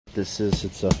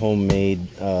It's a homemade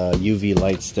UV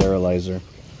light sterilizer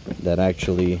that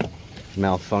actually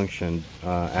malfunctioned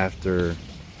after,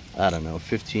 I don't know,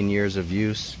 15 years of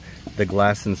use. The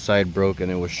glass inside broke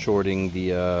and it was shorting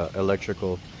the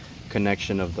electrical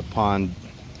connection of the pond.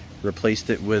 Replaced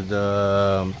it with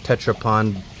tetra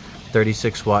pond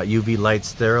 36 watt UV light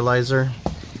sterilizer,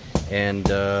 and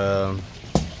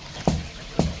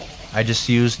I just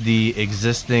used the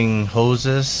existing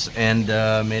hoses and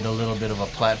made a little bit of a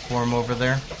platform over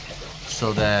there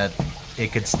so that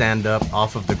it could stand up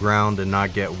off of the ground and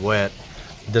not get wet.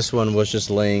 This one was just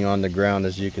laying on the ground,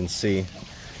 as you can see,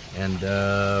 and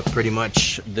pretty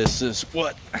much this is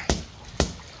what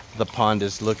the pond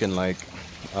is looking like.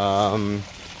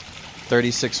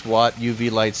 36 watt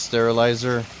UV light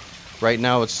sterilizer. Right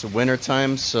now it's winter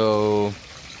time, so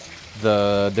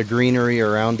the greenery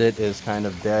around it is kind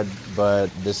of dead,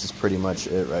 but this is pretty much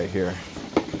it right here.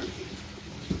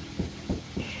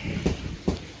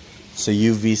 It's a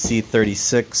UVC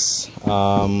 36.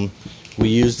 We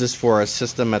use this for our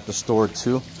system at the store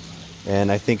too,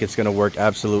 and I think it's going to work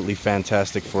absolutely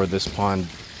fantastic for this pond.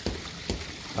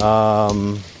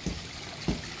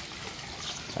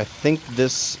 I think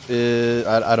this is,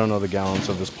 I don't know the gallons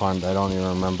of this pond, I don't even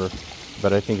remember,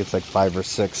 but I think it's like 5 or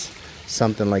 6,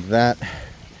 something like that.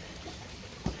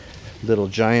 Little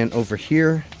giant over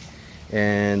here,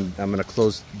 and I'm gonna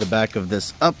close the back of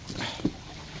this up,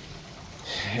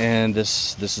 and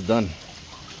this is done.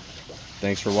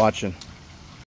 Thanks for watching.